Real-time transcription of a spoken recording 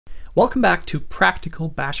Welcome back to Practical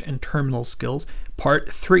Bash and Terminal Skills, Part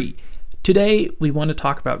 3. Today, we want to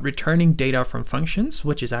talk about returning data from functions,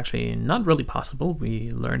 which is actually not really possible.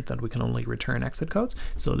 We learned that we can only return exit codes,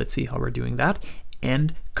 so let's see how we're doing that,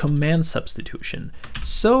 and command substitution.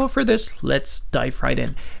 So for this, let's dive right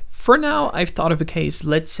in. For now, I've thought of a case.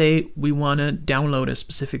 Let's say we want to download a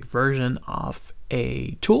specific version of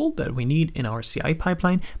a tool that we need in our CI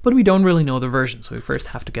pipeline, but we don't really know the version, so we first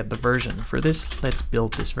have to get the version. For this, let's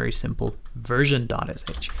build this very simple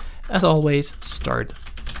version.sh. As always, start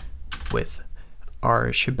with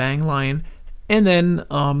our shebang line, and then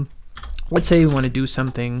let's say we want to do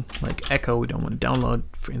something like echo. We don't want to download.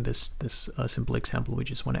 In this simple example, we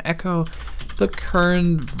just want to echo the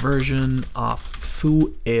current version of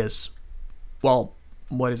foo is, well,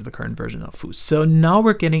 what is the current version of foo? So now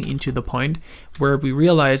we're getting into the point where we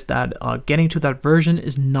realize that getting to that version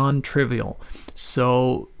is non-trivial.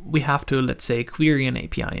 So we have to, let's say, query an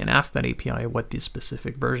API and ask that API what the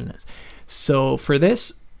specific version is. So for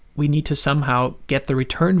this, we need to somehow get the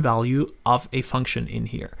return value of a function in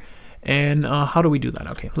here. And how do we do that?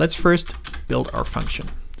 Okay, let's first build our function.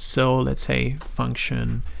 So let's say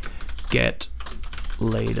function get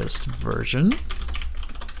latest version.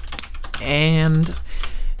 And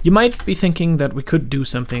you might be thinking that we could do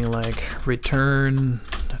something like return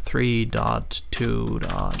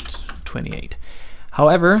 3.2.28.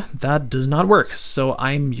 However, that does not work. So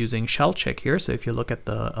I'm using shell check here. So if you look at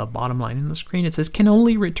the bottom line in the screen, it says can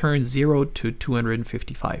only return 0 to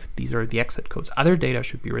 255. These are the exit codes. Other data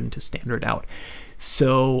should be written to standard out.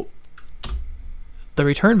 So the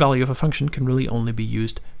return value of a function can really only be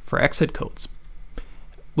used for exit codes,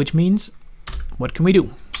 which means what can we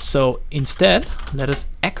do? So instead, let us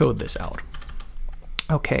echo this out.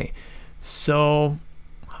 Okay, so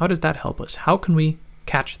how does that help us? How can we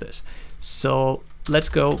catch this? So let's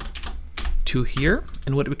go to here,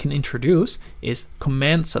 and what we can introduce is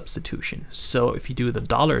command substitution. So if you do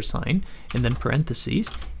the $sign and then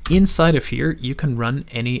parentheses, inside of here, you can run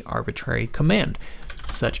any arbitrary command,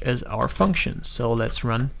 such as our function. So let's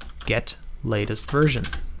run get latest version.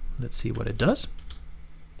 Let's see what it does.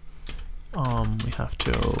 We have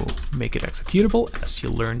to make it executable, as you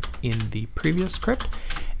learned in the previous script,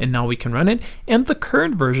 and now we can run it. And the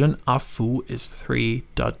current version of foo is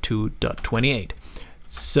 3.2.28.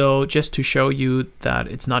 So just to show you that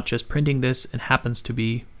it's not just printing this, it happens to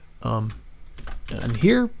be and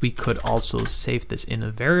here we could also save this in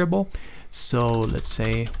a variable. So let's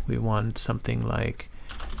say we want something like,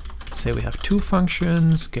 say we have two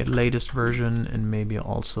functions, get latest version and maybe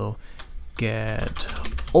also get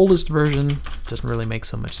oldest version. Doesn't really make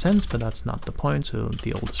so much sense, but that's not the point. So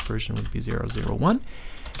the oldest version would be 001.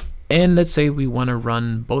 And let's say we want to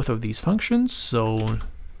run both of these functions. So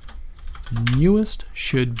newest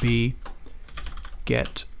should be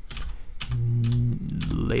get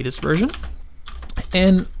latest version,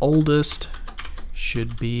 and oldest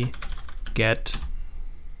should be get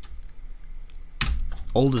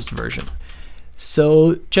oldest version.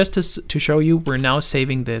 So just to show you, we're now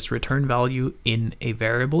saving this return value in a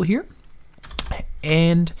variable here.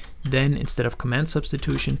 And then instead of command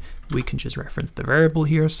substitution, we can just reference the variable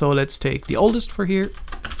here. So let's take the oldest for here,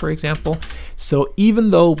 for example. So even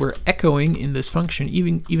though we're echoing in this function,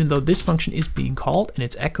 even though this function is being called and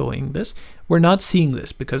it's echoing this, we're not seeing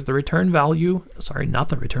this because the return value, sorry, not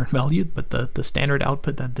the return value, but the standard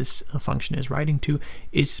output that this function is writing to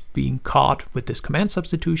is being caught with this command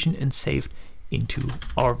substitution and saved into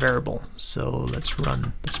our variable. So let's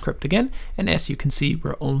run the script again. And as you can see,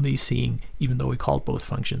 we're only seeing, even though we called both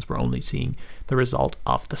functions, we're only seeing the result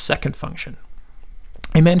of the second function.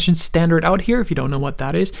 I mentioned standard out here. If you don't know what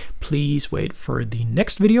that is, please wait for the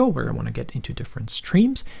next video where I want to get into different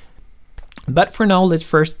streams. But for now, let's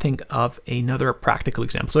first think of another practical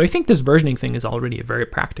example. So I think this versioning thing is already a very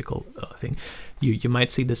practical thing. You might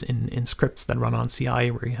see this in scripts that run on CI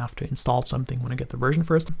where you have to install something when I get the version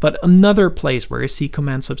first. But another place where I see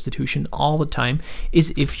command substitution all the time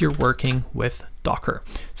is if you're working with Docker.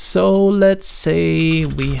 So let's say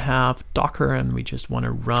we have Docker and we just want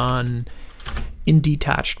to run in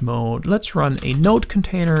detached mode. Let's run a node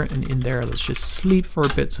container, and in there let's just sleep for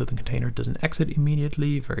a bit so the container doesn't exit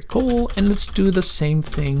immediately. Very cool. And let's do the same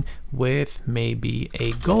thing with maybe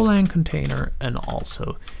a Golang container and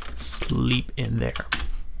also sleep in there.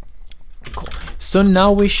 Cool. So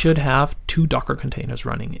now we should have two Docker containers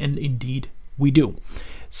running, and indeed we do.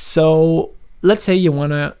 So let's say you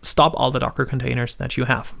want to stop all the Docker containers that you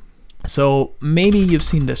have. So maybe you've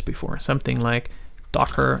seen this before, something like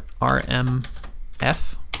docker rm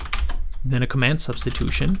f, then a command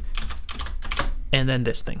substitution, and then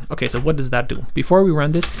this thing. Okay, so what does that do? Before we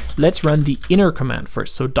run this, let's run the inner command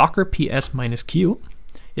first. So docker ps minus q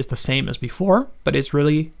is the same as before, but it's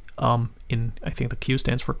really I think the Q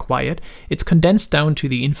stands for quiet. It's condensed down to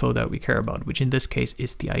the info that we care about, which in this case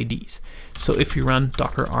is the IDs. So if you run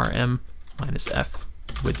docker rm minus f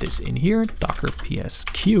with this in here, docker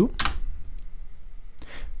psq,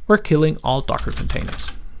 we're killing all Docker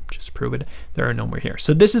containers. Just to prove it, there are no more here.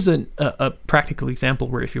 So this is a practical example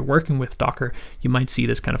where if you're working with Docker, you might see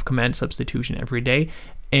this kind of command substitution every day.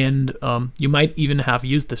 And you might even have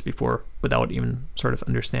used this before without even sort of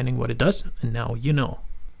understanding what it does. And now you know.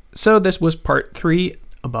 So this was part 3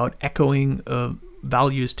 about echoing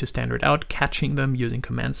values to standard out, catching them using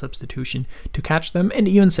command substitution to catch them, and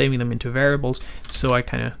even saving them into variables. So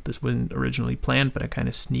this wasn't originally planned, but I kind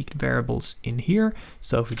of sneaked variables in here.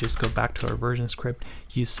 So if we just go back to our version script,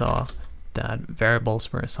 you saw that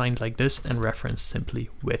variables were assigned like this and referenced simply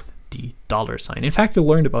with the $sign. In fact, you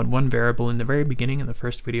learned about one variable in the very beginning in the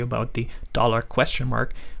first video about the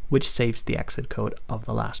 $, which saves the exit code of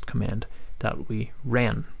the last command that we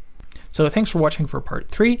ran. So thanks for watching for part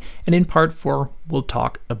 3, and in part 4 we'll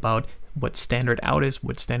talk about what standard out is,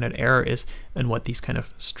 what standard error is, and what these kind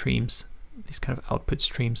of streams, these kind of output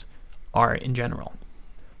streams are in general.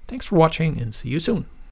 Thanks for watching, and see you soon.